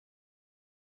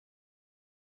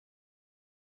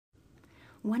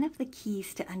One of the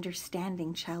keys to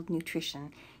understanding child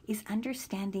nutrition is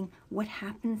understanding what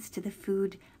happens to the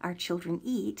food our children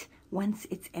eat once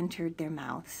it's entered their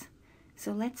mouths.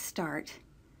 So let's start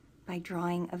by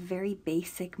drawing a very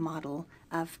basic model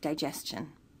of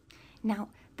digestion. Now,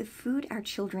 the food our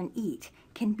children eat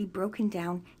can be broken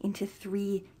down into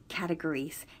three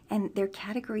categories, and they're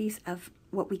categories of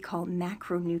what we call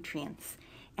macronutrients.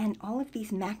 And all of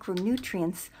these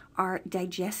macronutrients are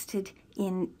digested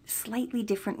in slightly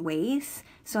different ways.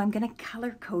 So I'm going to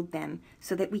color code them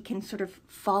so that we can sort of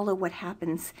follow what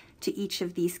happens to each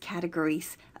of these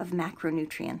categories of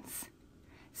macronutrients.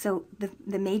 So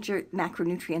the major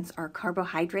macronutrients are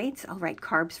carbohydrates, I'll write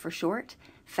carbs for short,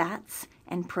 fats,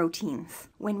 and proteins.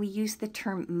 When we use the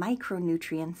term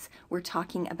micronutrients, we're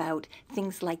talking about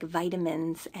things like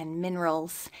vitamins and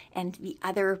minerals and the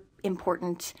other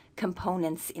important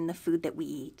components in the food that we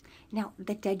eat. Now,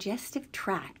 the digestive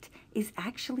tract is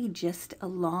actually just a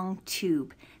long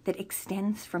tube that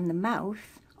extends from the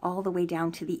mouth all the way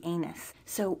down to the anus.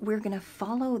 So we're going to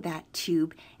follow that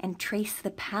tube and trace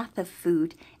the path of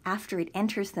food after it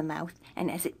enters the mouth and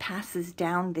as it passes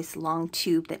down this long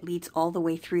tube that leads all the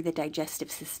way through the digestive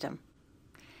system.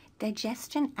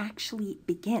 Digestion actually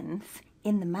begins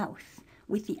in the mouth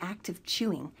with the act of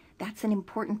chewing. That's an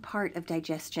important part of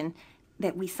digestion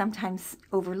that we sometimes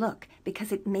overlook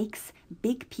because it makes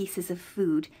big pieces of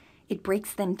food. It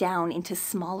breaks them down into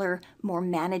smaller, more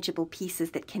manageable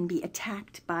pieces that can be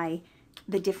attacked by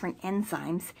the different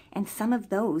enzymes, and some of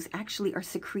those actually are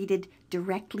secreted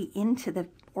directly into the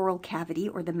oral cavity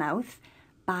or the mouth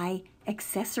by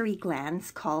accessory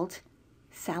glands called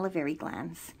salivary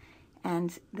glands.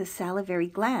 And the salivary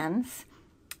glands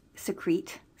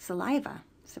secrete saliva,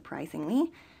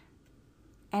 surprisingly.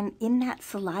 And in that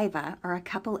saliva are a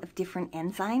couple of different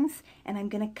enzymes, and I'm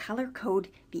going to color code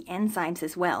the enzymes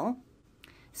as well.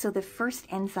 So the first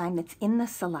enzyme that's in the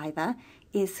saliva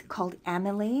is called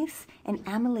amylase, and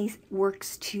amylase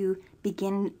works to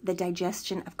begin the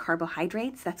digestion of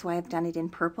carbohydrates. That's why I've done it in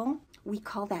purple. We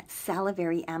call that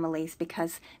salivary amylase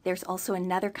because there's also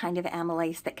another kind of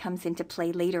amylase that comes into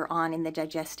play later on in the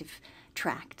digestive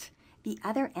tract. The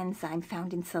other enzyme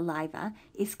found in saliva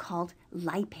is called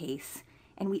lipase.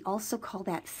 And we also call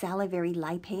that salivary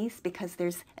lipase because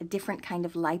there's a different kind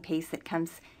of lipase that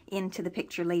comes into the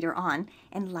picture later on.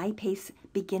 And lipase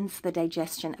begins the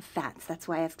digestion of fats. That's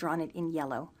why I've drawn it in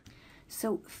yellow.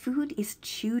 So food is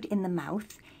chewed in the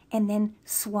mouth and then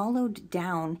swallowed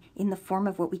down in the form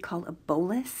of what we call a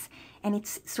bolus. And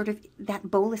it's sort of,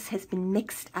 that bolus has been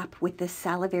mixed up with the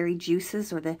salivary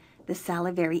juices or the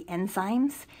salivary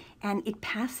enzymes. And it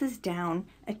passes down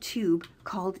a tube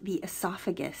called the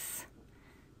esophagus.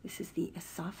 This is the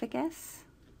esophagus.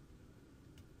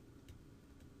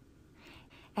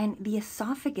 And the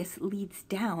esophagus leads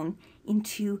down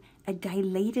into a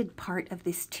dilated part of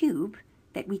this tube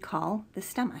that we call the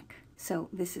stomach. So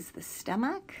this is the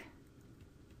stomach.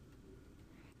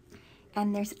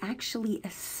 And there's actually a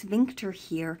sphincter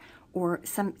here, or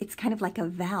it's kind of like a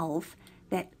valve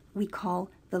that we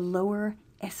call the lower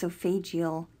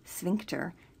esophageal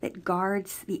sphincter that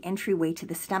guards the entryway to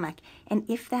the stomach. And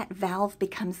if that valve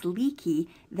becomes leaky,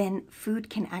 then food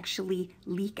can actually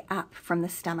leak up from the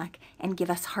stomach and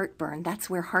give us heartburn. That's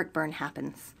where heartburn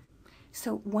happens.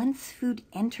 So once food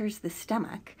enters the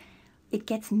stomach, it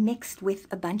gets mixed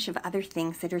with a bunch of other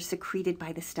things that are secreted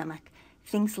by the stomach.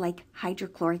 Things like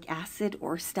hydrochloric acid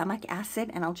or stomach acid,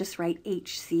 and I'll just write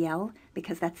HCl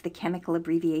because that's the chemical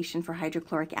abbreviation for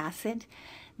hydrochloric acid.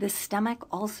 The stomach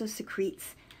also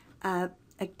secretes a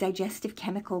digestive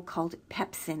chemical called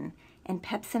pepsin. And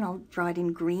pepsin, I'll draw it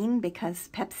in green because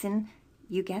pepsin,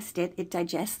 you guessed it, it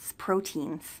digests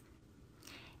proteins.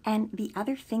 And the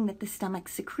other thing that the stomach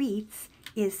secretes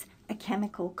is a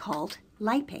chemical called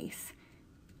lipase.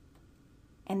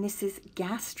 And this is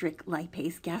gastric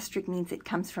lipase. Gastric means it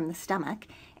comes from the stomach.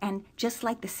 And just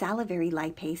like the salivary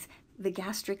lipase, the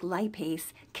gastric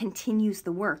lipase continues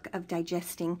the work of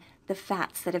digesting the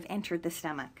fats that have entered the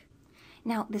stomach.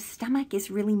 Now, the stomach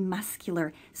is really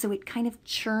muscular, so it kind of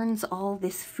churns all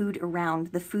this food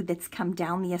around, the food that's come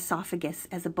down the esophagus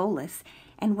as a bolus,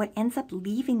 and what ends up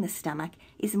leaving the stomach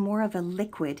is more of a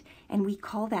liquid, and we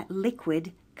call that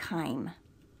liquid chyme.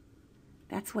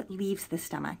 That's what leaves the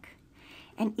stomach.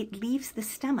 And it leaves the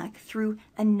stomach through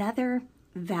another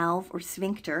valve or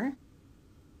sphincter.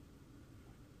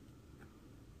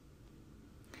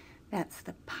 That's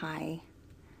the pyloric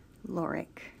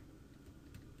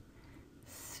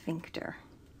sphincter.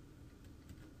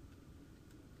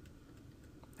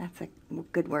 That's a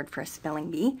good word for a spelling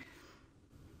bee.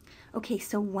 Okay,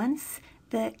 so once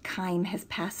the chyme has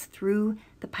passed through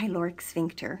the pyloric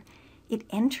sphincter, it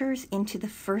enters into the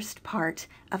first part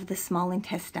of the small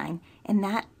intestine, and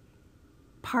that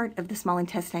part of the small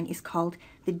intestine is called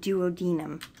the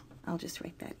duodenum. I'll just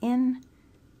write that in.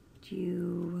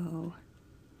 Duodenum.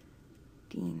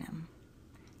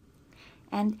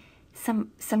 And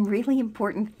some really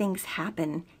important things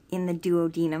happen in the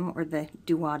duodenum, or the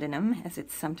duodenum as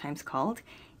it's sometimes called.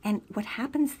 And what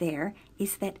happens there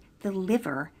is that the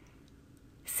liver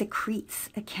secretes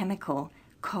a chemical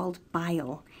called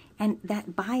bile. And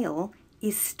that bile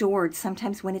is stored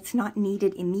sometimes when it's not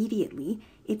needed immediately.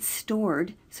 It's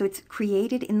stored, so it's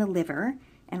created in the liver,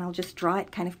 and I'll just draw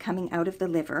it kind of coming out of the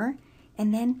liver.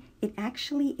 And then it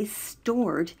actually is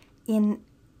stored in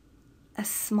a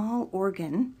small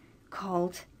organ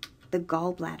called the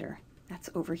gallbladder. That's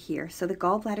over here. So the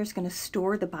gallbladder is going to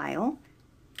store the bile.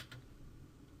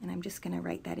 And I'm just going to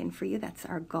write that in for you. That's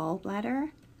our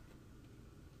gallbladder.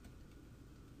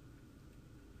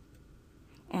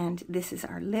 And this is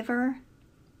our liver.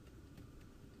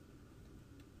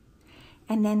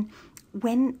 And then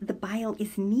when the bile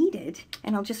is needed,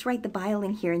 and I'll just write the bile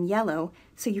in here in yellow,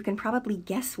 so you can probably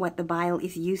guess what the bile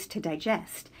is used to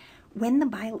digest. When the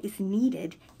bile is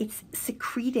needed, it's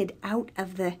secreted out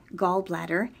of the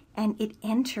gallbladder and it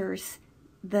enters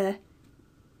the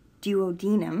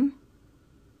duodenum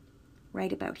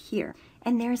right about here.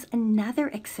 And there's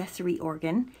another accessory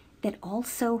organ that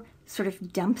also sort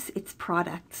of dumps its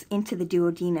products into the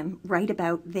duodenum right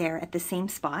about there at the same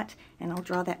spot. And I'll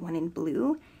draw that one in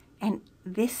blue. And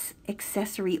this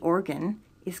accessory organ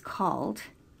is called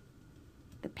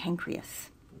the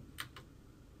pancreas.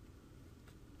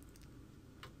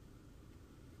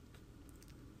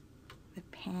 The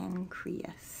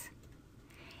pancreas.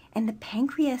 And the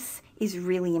pancreas is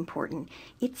really important.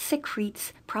 It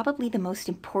secretes probably the most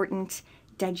important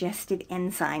digestive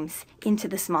enzymes into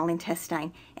the small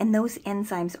intestine. And those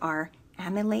enzymes are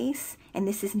amylase, and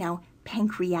this is now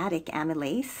pancreatic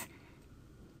amylase.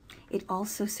 It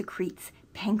also secretes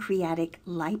pancreatic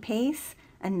lipase,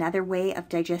 another way of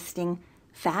digesting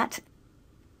fat.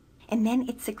 And then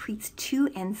it secretes two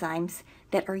enzymes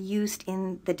that are used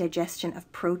in the digestion of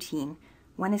protein.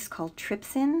 One is called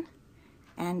trypsin,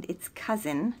 and its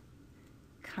cousin,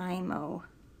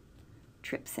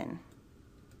 chymotrypsin.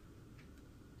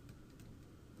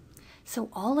 So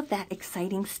all of that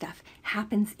exciting stuff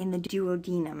happens in the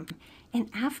duodenum. And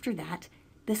after that,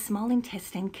 the small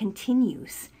intestine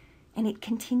continues. And it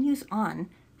continues on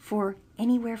for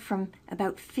anywhere from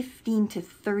about 15 to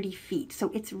 30 feet. So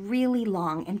it's really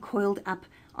long and coiled up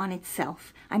on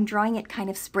itself. I'm drawing it kind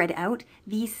of spread out.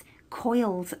 These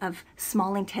coils of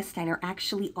small intestine are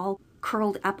actually all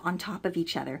curled up on top of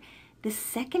each other. The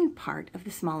second part of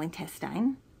the small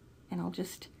intestine, and I'll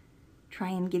just try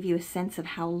and give you a sense of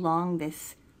how long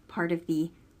this part of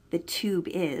the tube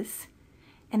is.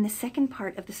 And the second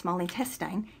part of the small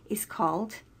intestine is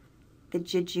called the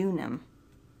jejunum.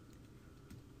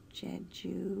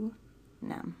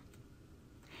 Jejunum.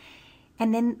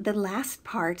 And then the last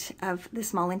part of the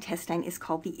small intestine is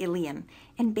called the ileum.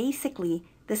 And basically,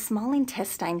 the small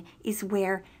intestine is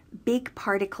where big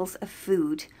particles of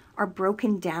food are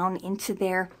broken down into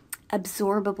their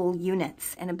absorbable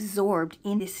units and absorbed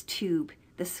in this tube,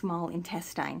 the small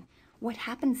intestine. What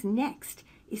happens next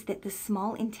is that the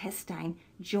small intestine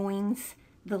joins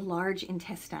the large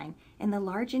intestine, and the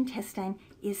large intestine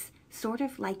is sort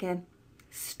of like a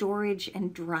storage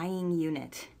and drying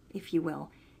unit, if you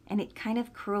will, and it kind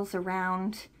of curls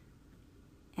around,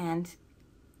 and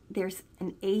there's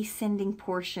an ascending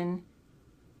portion,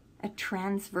 a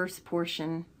transverse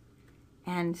portion,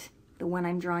 and the one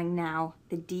I'm drawing now,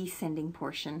 the descending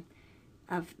portion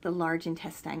of the large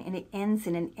intestine, and it ends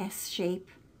in an S-shape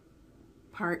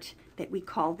part that we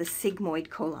call the sigmoid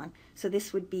colon. So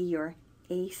this would be your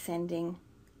ascending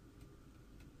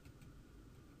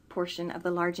portion of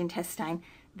the large intestine,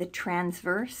 the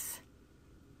transverse,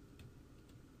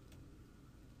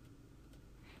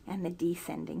 and the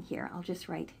descending here. I'll just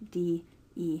write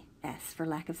D-E-S for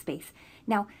lack of space.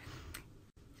 Now,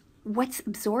 what's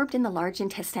absorbed in the large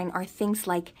intestine are things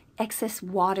like excess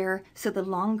water, so the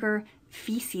longer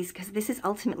feces, because this is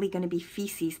ultimately going to be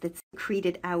feces that's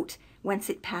secreted out once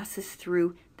it passes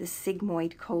through the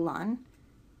sigmoid colon.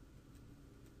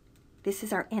 This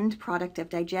is our end product of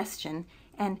digestion,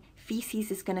 and feces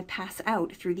is going to pass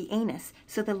out through the anus.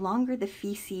 So the longer the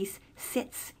feces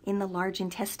sits in the large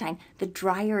intestine, the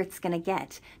drier it's going to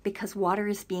get, because water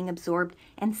is being absorbed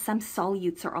and some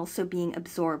solutes are also being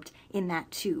absorbed in that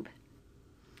tube.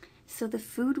 So the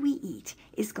food we eat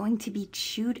is going to be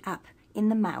chewed up in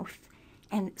the mouth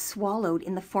and swallowed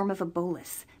in the form of a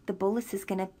bolus. The bolus is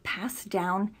going to pass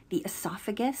down the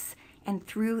esophagus and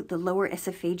through the lower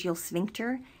esophageal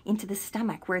sphincter into the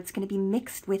stomach, where it's going to be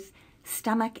mixed with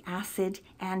stomach acid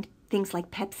and things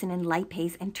like pepsin and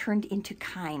lipase and turned into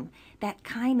chyme. That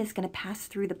chyme is going to pass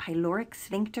through the pyloric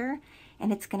sphincter,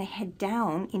 and it's going to head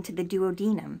down into the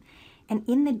duodenum. And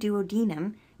in the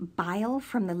duodenum, bile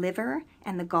from the liver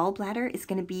and the gallbladder is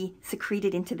going to be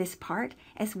secreted into this part,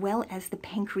 as well as the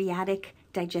pancreatic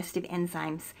digestive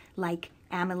enzymes like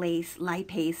amylase,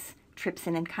 lipase,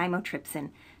 trypsin, and chymotrypsin.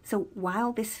 So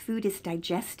while this food is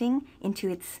digesting into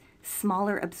its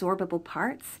smaller absorbable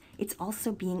parts, it's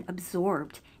also being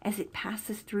absorbed as it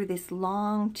passes through this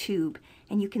long tube.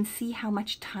 And you can see how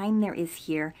much time there is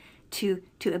here to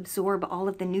absorb all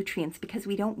of the nutrients, because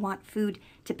we don't want food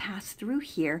to pass through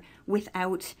here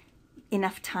without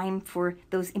enough time for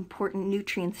those important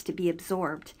nutrients to be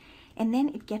absorbed. And then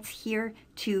it gets here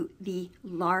to the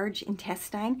large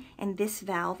intestine, and this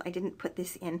valve, I didn't put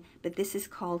this in, but this is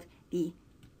called the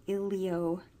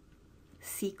ileocecal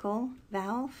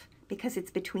valve, because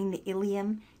it's between the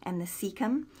ileum and the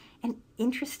cecum. And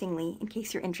interestingly, in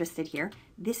case you're interested here,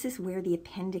 this is where the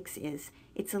appendix is.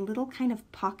 It's a little kind of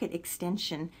pocket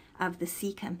extension of the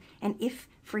cecum. And if,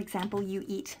 for example, you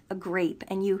eat a grape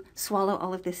and you swallow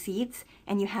all of the seeds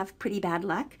and you have pretty bad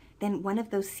luck, then one of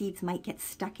those seeds might get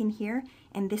stuck in here,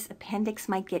 and this appendix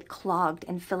might get clogged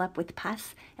and fill up with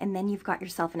pus, and then you've got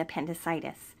yourself an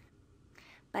appendicitis.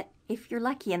 But if you're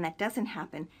lucky and that doesn't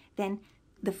happen, then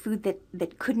the food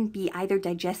that couldn't be either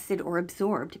digested or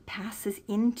absorbed passes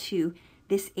into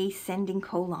this ascending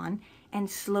colon and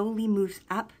slowly moves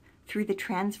up through the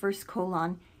transverse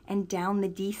colon and down the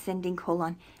descending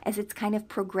colon as it's kind of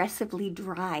progressively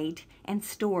dried and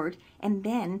stored. And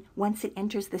then once it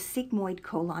enters the sigmoid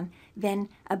colon, then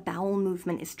a bowel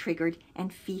movement is triggered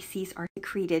and feces are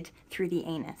secreted through the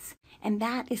anus. And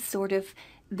that is sort of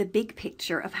the big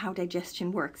picture of how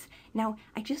digestion works. Now,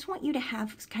 I just want you to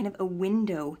have kind of a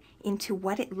window into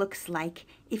what it looks like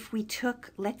if we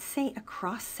took, let's say, a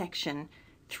cross section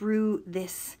through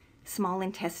this small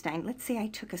intestine. Let's say I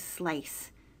took a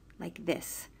slice like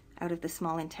this out of the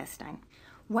small intestine.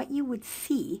 What you would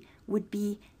see would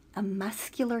be a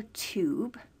muscular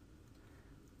tube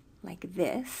like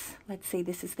this. Let's say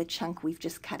this is the chunk we've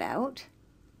just cut out.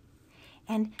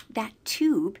 And that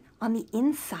tube on the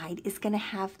inside is going to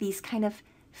have these kind of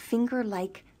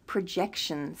finger-like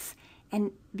projections.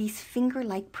 And these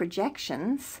finger-like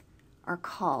projections are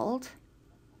called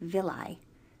villi.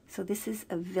 So this is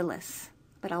a villus,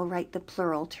 but I'll write the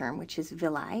plural term, which is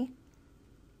villi.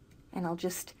 And I'll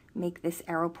just make this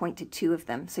arrow point to two of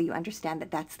them so you understand that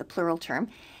that's the plural term.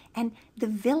 And the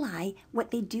villi,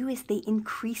 what they do is they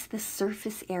increase the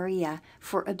surface area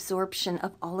for absorption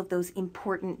of all of those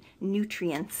important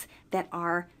nutrients that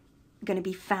are going to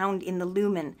be found in the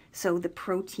lumen. So the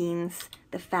proteins,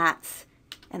 the fats,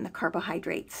 and the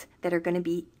carbohydrates that are going to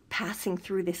be passing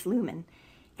through this lumen.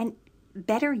 And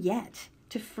better yet,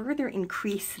 to further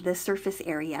increase the surface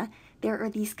area, there are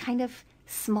these kind of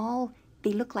small,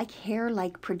 they look like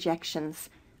hair-like projections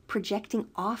projecting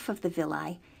off of the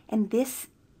villi, and this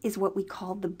is what we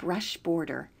call the brush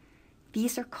border.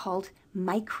 These are called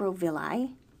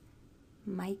microvilli,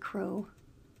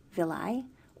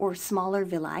 or smaller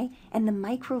villi, and the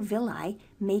microvilli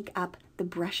make up the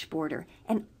brush border.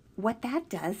 And what that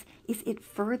does is it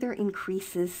further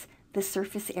increases the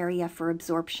surface area for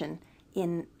absorption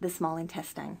in the small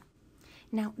intestine.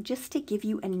 Now, just to give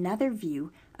you another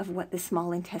view of what the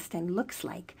small intestine looks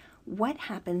like, what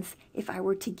happens if I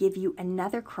were to give you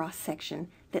another cross-section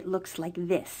that looks like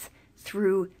this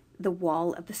through the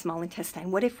wall of the small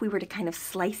intestine? What if we were to kind of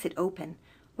slice it open?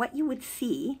 What you would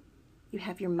see, you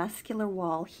have your muscular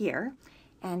wall here,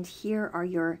 and here are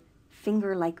your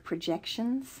finger-like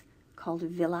projections called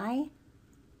villi.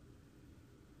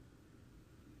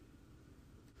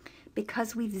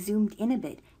 Because we've zoomed in a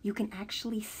bit, you can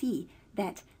actually see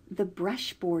that the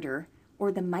brush border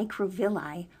or the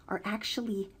microvilli are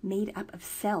actually made up of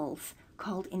cells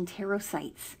called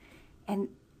enterocytes. And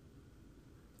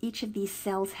each of these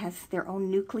cells has their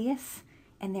own nucleus,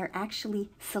 and they're actually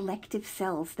selective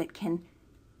cells that can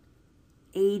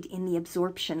aid in the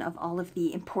absorption of all of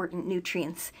the important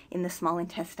nutrients in the small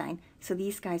intestine. So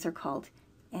these guys are called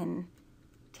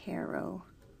enterocytes.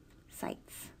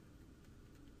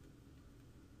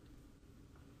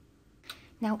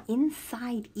 Now,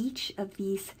 inside each of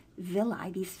these villi,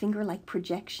 these finger-like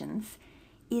projections,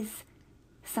 is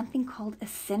something called a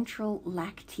central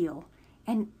lacteal.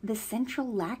 And the central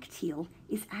lacteal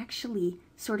is actually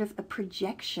sort of a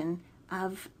projection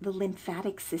of the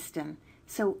lymphatic system.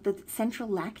 So the central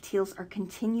lacteals are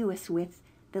continuous with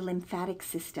the lymphatic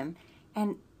system.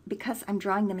 And because I'm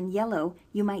drawing them in yellow,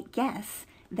 you might guess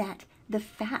that the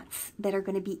fats that are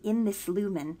going to be in this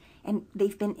lumen, and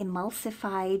they've been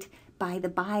emulsified by the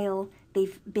bile,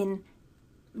 they've been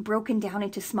broken down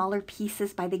into smaller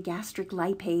pieces by the gastric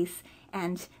lipase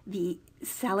and the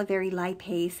salivary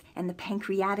lipase and the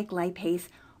pancreatic lipase.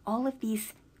 All of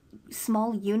these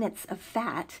small units of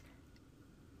fat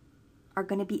are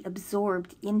going to be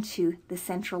absorbed into the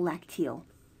central lacteal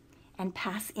and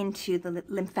pass into the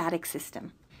lymphatic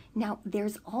system. Now,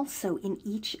 there's also in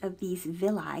each of these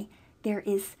villi, there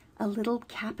is a little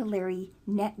capillary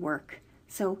network.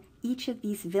 So each of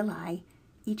these villi,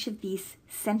 each of these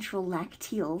central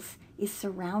lacteals is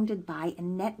surrounded by a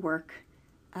network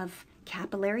of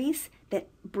capillaries that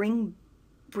bring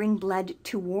blood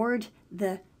toward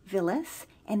the villus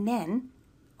and then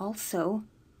also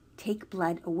take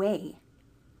blood away.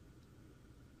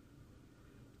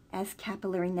 As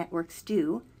capillary networks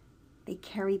do, they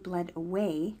carry blood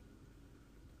away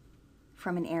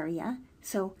from an area.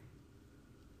 So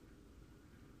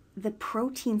the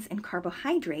proteins and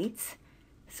carbohydrates,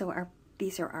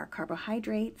 these are our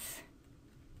carbohydrates,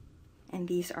 and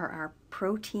these are our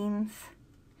proteins.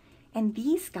 And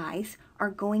these guys are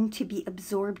going to be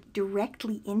absorbed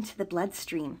directly into the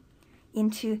bloodstream,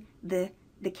 into the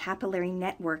capillary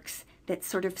networks that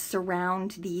sort of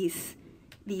surround these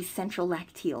central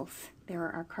lacteals. There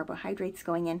are our carbohydrates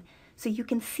going in. So you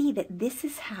can see that this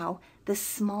is how the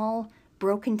small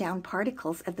broken down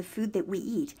particles of the food that we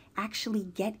eat actually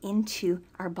get into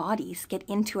our bodies, get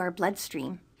into our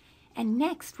bloodstream. And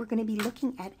next, we're going to be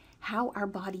looking at how our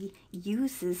body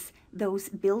uses those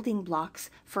building blocks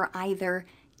for either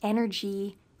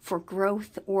energy, for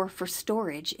growth, or for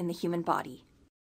storage in the human body.